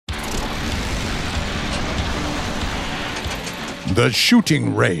The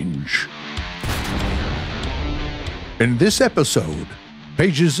Shooting Range. In this episode,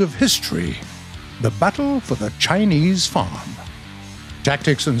 pages of history, the battle for the Chinese farm,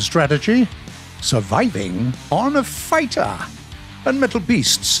 tactics and strategy, surviving on a fighter, and Metal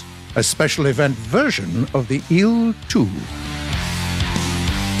Beasts, a special event version of the Il-2.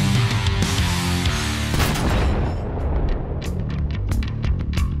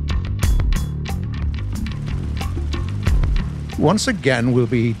 Once again, we'll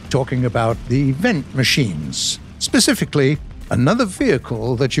be talking about the event machines, specifically another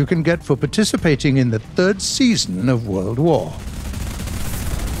vehicle that you can get for participating in the third season of World War.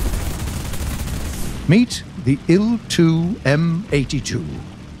 Meet the Il-2 M82.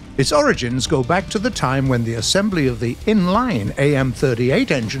 Its origins go back to the time when the assembly of the inline AM-38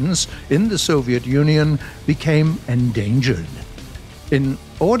 engines in the Soviet Union became endangered. In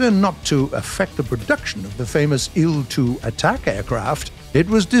order not to affect the production of the famous Il-2 attack aircraft, it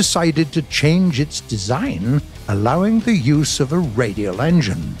was decided to change its design, allowing the use of a radial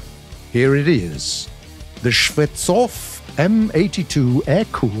engine. Here it is, the Shvetsov M82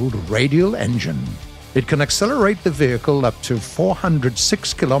 air-cooled radial engine. It can accelerate the vehicle up to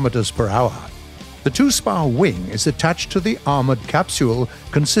 406 kilometers per hour. The two-spar wing is attached to the armored capsule,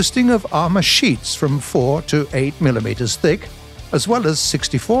 consisting of armor sheets from 4 to 8 millimeters thick, as well as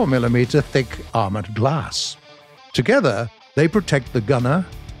 64mm thick armored glass. Together, they protect the gunner,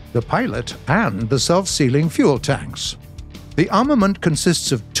 the pilot, and the self-sealing fuel tanks. The armament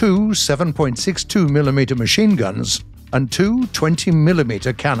consists of two 7.62mm machine guns and two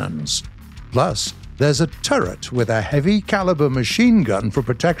 20mm cannons. Plus, there's a turret with a heavy-caliber machine gun for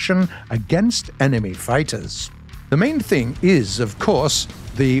protection against enemy fighters. The main thing is, of course,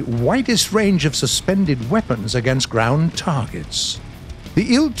 the widest range of suspended weapons against ground targets.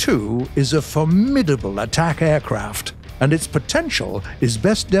 The Il-2 is a formidable attack aircraft, and its potential is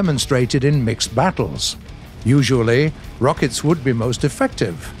best demonstrated in mixed battles. Usually, rockets would be most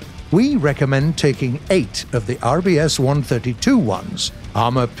effective. We recommend taking 8 of the RBS-132 ones,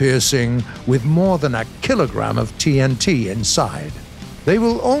 armor-piercing with more than a kilogram of TNT inside. They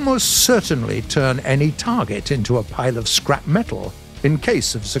will almost certainly turn any target into a pile of scrap metal in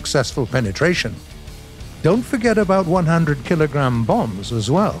case of successful penetration. Don't forget about 100-kilogram bombs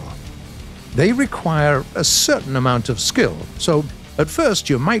as well. They require a certain amount of skill, so at first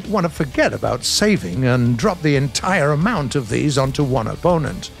you might want to forget about saving and drop the entire amount of these onto one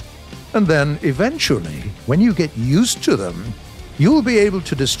opponent. And then, eventually, when you get used to them, you'll be able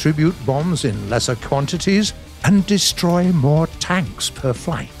to distribute bombs in lesser quantities and destroy more tanks per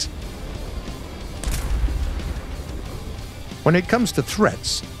flight. When it comes to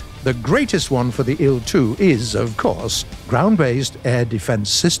threats, the greatest one for the Il-2 is, of course, ground-based air defense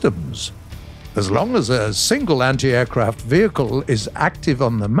systems. As long as a single anti-aircraft vehicle is active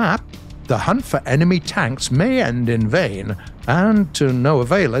on the map, the hunt for enemy tanks may end in vain, and to no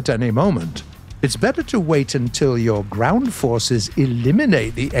avail at any moment. It's better to wait until your ground forces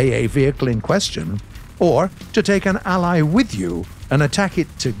eliminate the AA vehicle in question, or to take an ally with you and attack it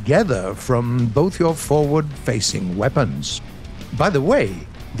together from both your forward-facing weapons. By the way,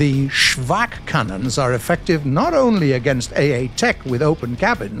 the Schwak cannons are effective not only against AA tech with open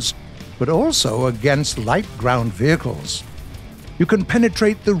cabins, but also against light ground vehicles. You can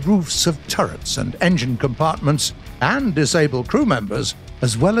penetrate the roofs of turrets and engine compartments and disable crew members,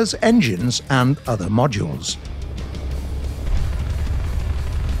 as well as engines and other modules.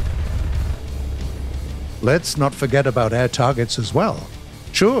 Let's not forget about air targets as well.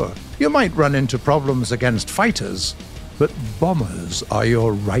 Sure, you might run into problems against fighters, but bombers are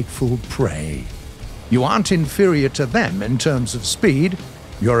your rightful prey. You aren't inferior to them in terms of speed,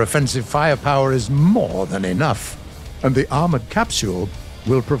 your offensive firepower is more than enough, and the armored capsule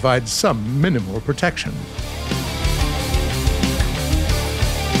will provide some minimal protection.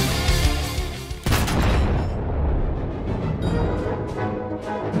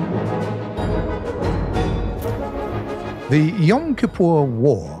 The Yom Kippur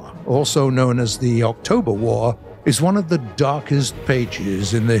War, also known as the October War, is one of the darkest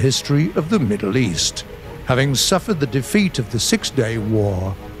pages in the history of the Middle East. Having suffered the defeat of the Six-Day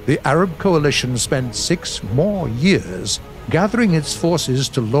War, the Arab coalition spent 6 more years gathering its forces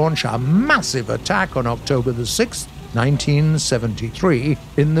to launch a massive attack on October the 6th, 1973,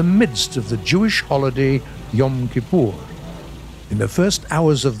 in the midst of the Jewish holiday Yom Kippur. In the first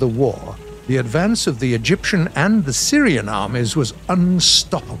hours of the war, the advance of the Egyptian and the Syrian armies was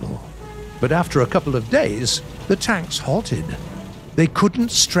unstoppable. But after a couple of days, the tanks halted. They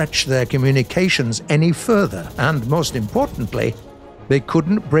couldn't stretch their communications any further, and most importantly, they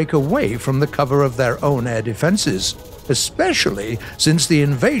couldn't break away from the cover of their own air defenses. especially since the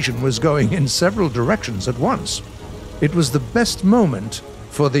invasion was going in several directions at once. It was the best moment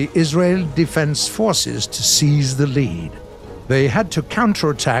for the Israel Defense Forces to seize the lead. They had to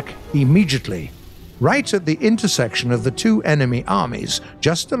counterattack immediately, right at the intersection of the two enemy armies,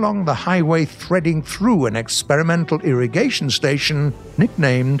 just along the highway threading through an experimental irrigation station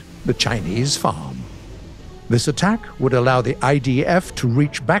nicknamed the Chinese Farm. This attack would allow the IDF to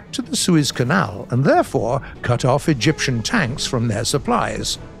reach back to the Suez Canal and therefore cut off Egyptian tanks from their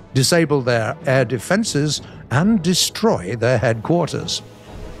supplies, disable their air defenses, and destroy their headquarters.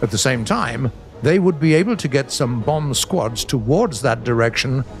 At the same time, they would be able to get some bomb squads towards that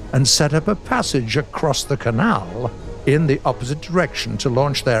direction and set up a passage across the canal in the opposite direction to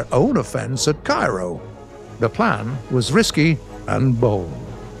launch their own offense at Cairo. The plan was risky and bold.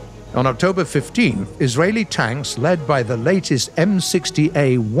 On October 15th, Israeli tanks led by the latest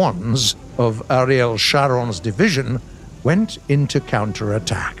M60A1s of Ariel Sharon's division went into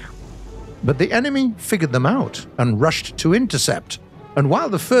counterattack. But the enemy figured them out and rushed to intercept, and while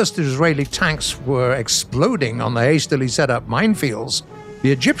the first Israeli tanks were exploding on the hastily set up minefields,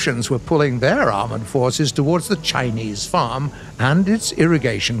 the Egyptians were pulling their armored forces towards the Chinese Farm and its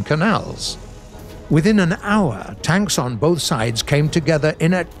irrigation canals. Within an hour, tanks on both sides came together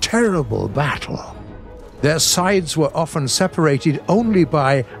in a terrible battle. Their sides were often separated only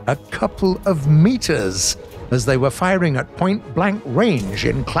by a couple of meters, as they were firing at point-blank range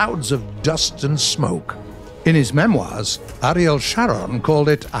in clouds of dust and smoke. In his memoirs, Ariel Sharon called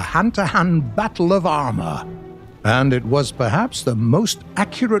it a hand-to-hand battle of armor, and it was perhaps the most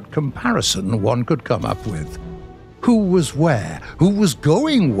accurate comparison one could come up with. Who was where, who was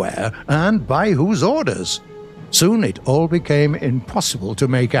going where, and by whose orders? Soon it all became impossible to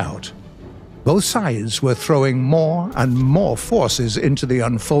make out. Both sides were throwing more and more forces into the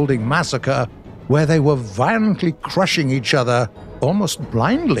unfolding massacre, where they were violently crushing each other almost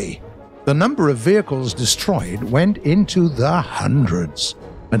blindly. The number of vehicles destroyed went into the hundreds,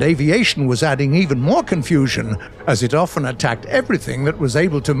 and aviation was adding even more confusion, as it often attacked everything that was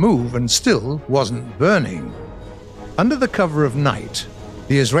able to move and still wasn't burning. Under the cover of night,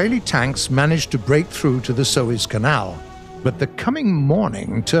 the Israeli tanks managed to break through to the Suez Canal, but the coming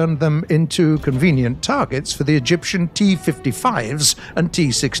morning turned them into convenient targets for the Egyptian T-55s and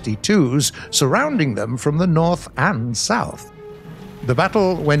T-62s surrounding them from the north and south. The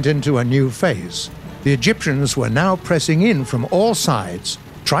battle went into a new phase. The Egyptians were now pressing in from all sides,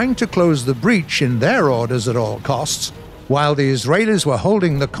 trying to close the breach in their orders at all costs, while the Israelis were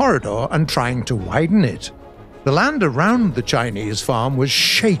holding the corridor and trying to widen it. The land around the Chinese Farm was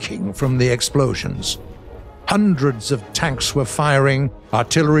shaking from the explosions. Hundreds of tanks were firing,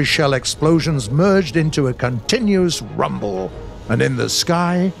 artillery shell explosions merged into a continuous rumble, and in the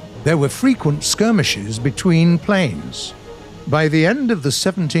sky there were frequent skirmishes between planes. By the end of the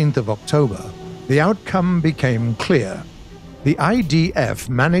 17th of October, the outcome became clear. The IDF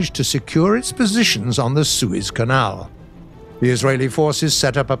managed to secure its positions on the Suez Canal. The Israeli forces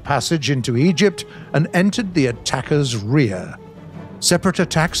set up a passage into Egypt and entered the attackers' rear. Separate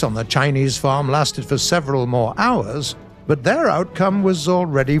attacks on the Chinese Farm lasted for several more hours, but their outcome was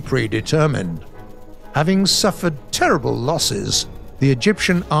already predetermined. Having suffered terrible losses, the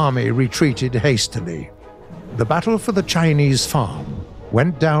Egyptian army retreated hastily. The battle for the Chinese Farm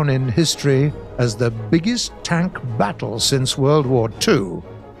went down in history as the biggest tank battle since World War II.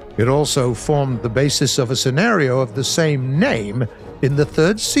 It also formed the basis of a scenario of the same name in the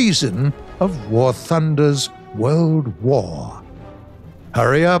third season of War Thunder's World War.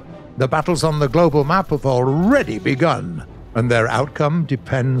 Hurry up, the battles on the global map have already begun, and their outcome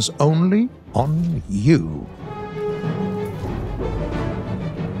depends only on you.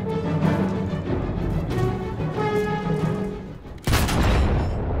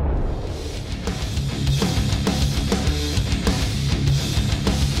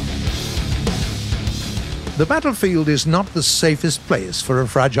 The battlefield is not the safest place for a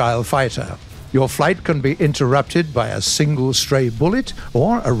fragile fighter. Your flight can be interrupted by a single stray bullet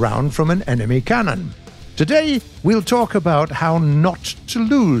or a round from an enemy cannon. Today, we'll talk about how not to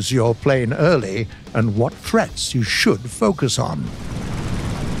lose your plane early and what threats you should focus on.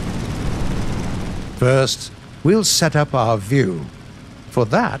 First, we'll set up our view. For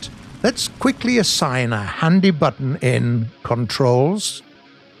that, let's quickly assign a handy button in Controls,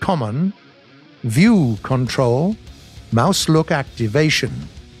 Common, View Control, Mouse Look Activation.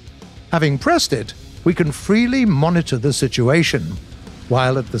 Having pressed it, we can freely monitor the situation,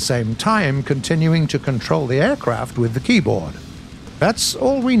 while at the same time continuing to control the aircraft with the keyboard. That's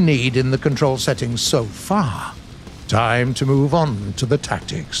all we need in the control settings so far. Time to move on to the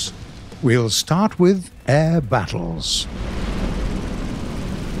tactics. We'll start with air battles.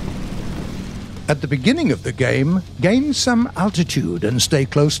 At the beginning of the game, gain some altitude and stay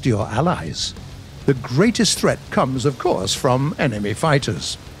close to your allies. The greatest threat comes, of course, from enemy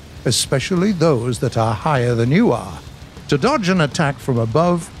fighters, especially those that are higher than you are. To dodge an attack from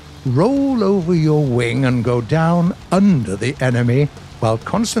above, roll over your wing and go down under the enemy while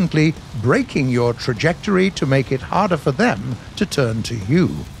constantly braking your trajectory to make it harder for them to turn to you.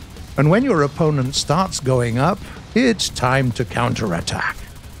 And when your opponent starts going up, it's time to counterattack.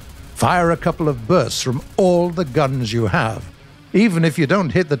 Fire a couple of bursts from all the guns you have. Even if you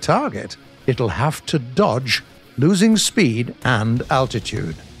don't hit the target, it'll have to dodge, losing speed and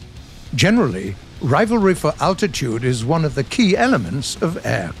altitude. Generally, rivalry for altitude is one of the key elements of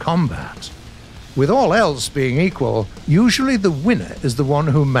air combat. With all else being equal, usually the winner is the one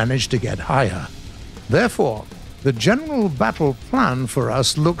who managed to get higher. Therefore, the general battle plan for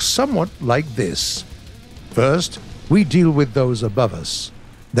us looks somewhat like this. First, we deal with those above us.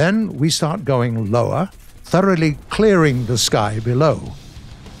 Then we start going lower, thoroughly clearing the sky below.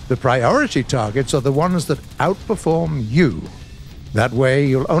 The priority targets are the ones that outperform you. That way,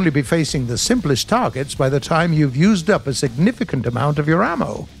 you'll only be facing the simplest targets by the time you've used up a significant amount of your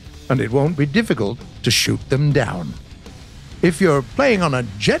ammo, and it won't be difficult to shoot them down. If you're playing on a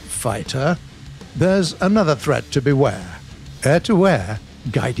jet fighter, there's another threat to beware: air-to-air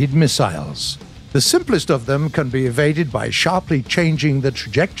guided missiles. The simplest of them can be evaded by sharply changing the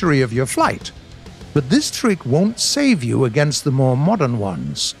trajectory of your flight, but this trick won't save you against the more modern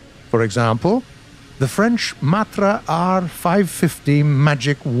ones. For example, the French Matra R550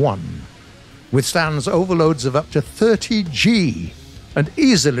 Magic 1 withstands overloads of up to 30 G and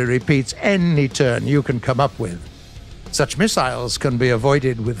easily repeats any turn you can come up with. Such missiles can be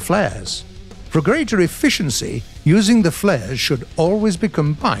avoided with flares. For greater efficiency, using the flares should always be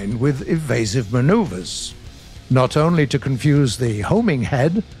combined with evasive maneuvers, not only to confuse the homing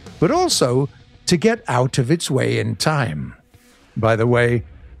head, but also to get out of its way in time. By the way,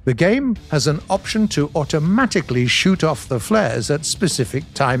 the game has an option to automatically shoot off the flares at specific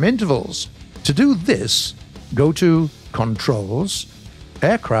time intervals. To do this, go to Controls,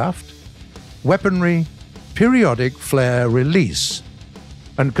 Aircraft, Weaponry, Periodic Flare Release,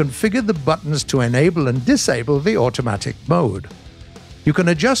 and configure the buttons to enable and disable the automatic mode. You can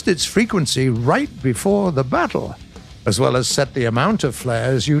adjust its frequency right before the battle, as well as set the amount of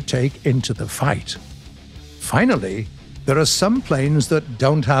flares you take into the fight. Finally, there are some planes that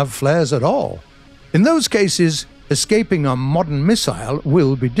don't have flares at all. In those cases, escaping a modern missile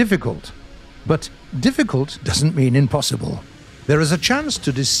will be difficult. But difficult doesn't mean impossible. There is a chance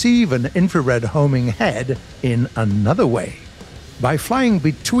to deceive an infrared homing head in another way, by flying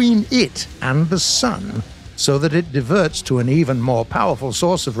between it and the sun so that it diverts to an even more powerful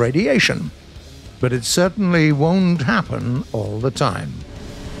source of radiation. But it certainly won't happen all the time.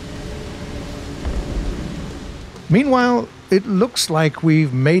 Meanwhile, it looks like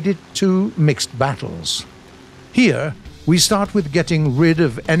we've made it to mixed battles. Here, we start with getting rid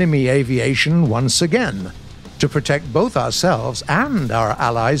of enemy aviation once again, to protect both ourselves and our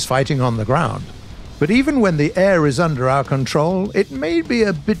allies fighting on the ground. But even when the air is under our control, it may be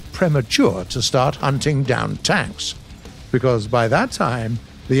a bit premature to start hunting down tanks, because by that time,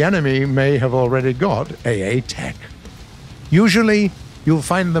 the enemy may have already got AA tech. Usually, you'll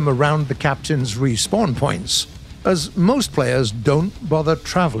find them around the captain's respawn points, as most players don't bother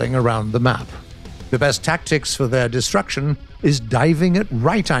traveling around the map. The best tactics for their destruction is diving at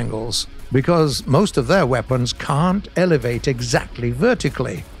right angles, because most of their weapons can't elevate exactly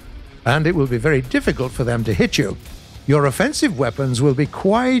vertically, and it will be very difficult for them to hit you. Your offensive weapons will be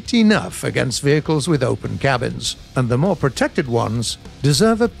quite enough against vehicles with open cabins, and the more protected ones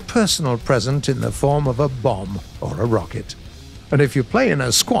deserve a personal present in the form of a bomb or a rocket. And if you play in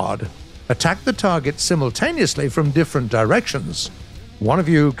a squad, attack the target simultaneously from different directions. One of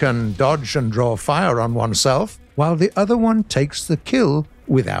you can dodge and draw fire on oneself, while the other one takes the kill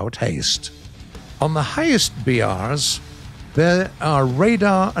without haste. On the highest BRs, there are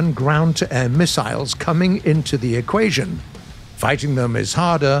radar and ground-to-air missiles coming into the equation. Fighting them is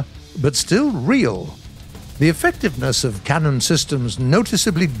harder, but still real. The effectiveness of cannon systems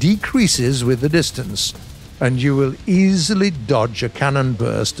noticeably decreases with the distance, and you will easily dodge a cannon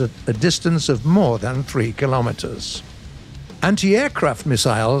burst at a distance of more than 3 kilometers. Anti-aircraft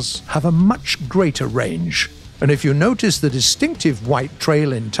missiles have a much greater range, and if you notice the distinctive white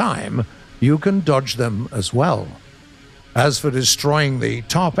trail in time, you can dodge them as well. As for destroying the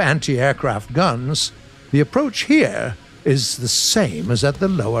top anti-aircraft guns, the approach here is the same as at the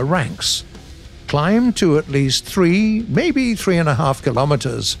lower ranks. climb to at least 3, maybe 3.5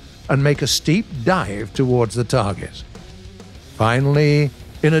 kilometers, and make a steep dive towards the target. Finally,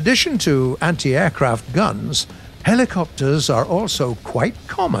 in addition to anti-aircraft guns, helicopters are also quite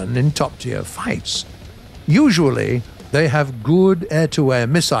common in top-tier fights. Usually, they have good air-to-air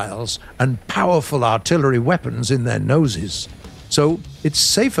missiles and powerful artillery weapons in their noses, so it's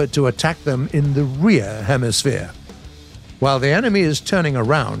safer to attack them in the rear hemisphere. While the enemy is turning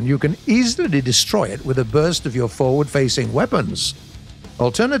around, you can easily destroy it with a burst of your forward-facing weapons.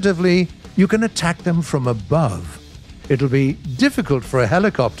 Alternatively, you can attack them from above. It'll be difficult for a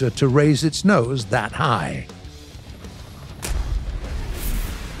helicopter to raise its nose that high.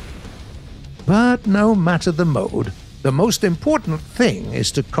 But no matter the mode, the most important thing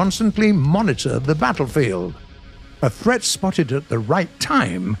is to constantly monitor the battlefield. A threat spotted at the right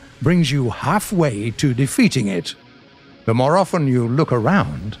time brings you halfway to defeating it. The more often you look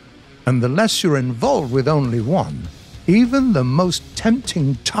around, and the less you're involved with only one, even the most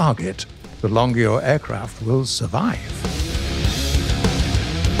tempting target, the longer your aircraft will survive.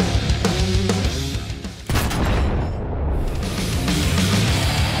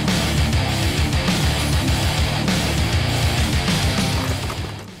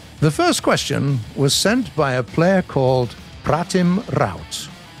 The first question was sent by a player called Pratim Raut.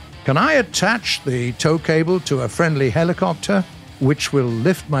 Can I attach the tow cable to a friendly helicopter, which will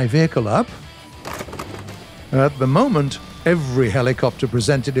lift my vehicle up? At the moment, every helicopter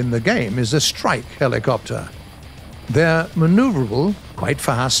presented in the game is a strike helicopter. They're maneuverable, quite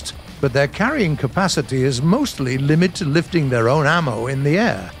fast, but their carrying capacity is mostly limited to lifting their own ammo in the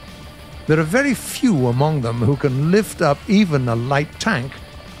air. There are very few among them who can lift up even a light tank,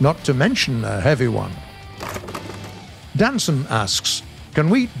 not to mention a heavy one. Danson asks, can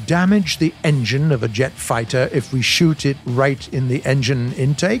we damage the engine of a jet fighter if we shoot it right in the engine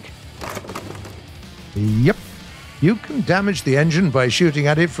intake? Yep. You can damage the engine by shooting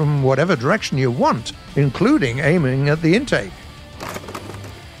at it from whatever direction you want, including aiming at the intake.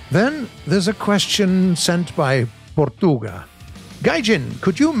 Then there's a question sent by Portuga. Gaijin,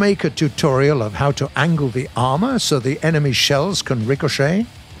 could you make a tutorial of how to angle the armor so the enemy shells can ricochet?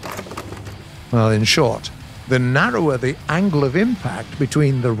 Well, in short, the narrower the angle of impact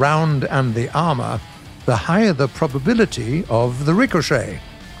between the round and the armor, the higher the probability of the ricochet.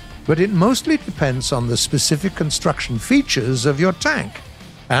 But it mostly depends on the specific construction features of your tank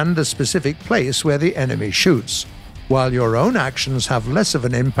and the specific place where the enemy shoots, while your own actions have less of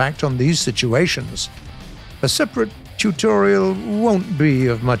an impact on these situations. A separate tutorial won't be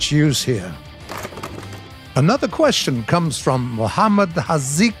of much use here. Another question comes from Mohammed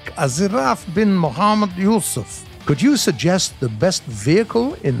Hazik Aziraf bin Mohammed Yusuf. Could you suggest the best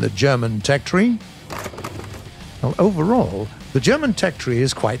vehicle in the German tech tree? Well, overall, the German tech tree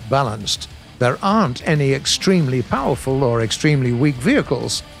is quite balanced. There aren't any extremely powerful or extremely weak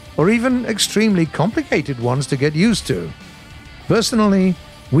vehicles, or even extremely complicated ones to get used to. Personally,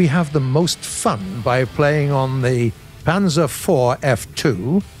 we have the most fun by playing on the Panzer IV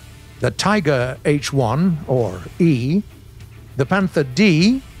F2, the Tiger H1 or E, the Panther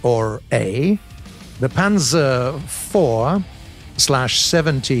D or A, the Panzer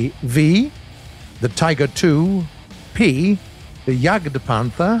IV/70V, the Tiger II P, the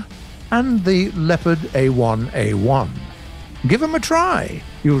Jagdpanther, and the Leopard A1A1. Give them a try.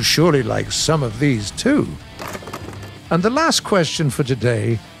 You'll surely like some of these too. And the last question for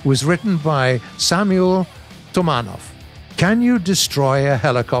today was written by Samuel Tomanov. Can you destroy a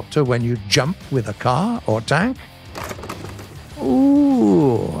helicopter when you jump with a car or tank?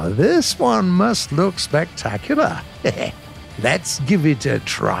 Ooh, this one must look spectacular. Let's give it a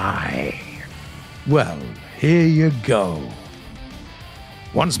try. Well, here you go.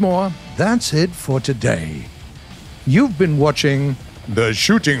 Once more, that's it for today. You've been watching The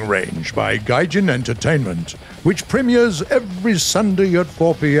Shooting Range by Gaijin Entertainment, which premieres every Sunday at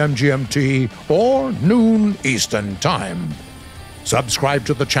 4 p.m. GMT or noon Eastern Time. Subscribe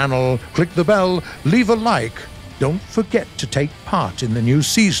to the channel, click the bell, leave a like. Don't forget to take part in the new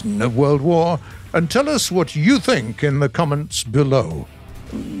season of World War and tell us what you think in the comments below.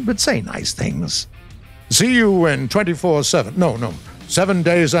 But say nice things. See you in 24/7. No. 7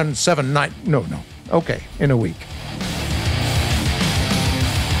 days and 7 nights. No. Okay, in a week.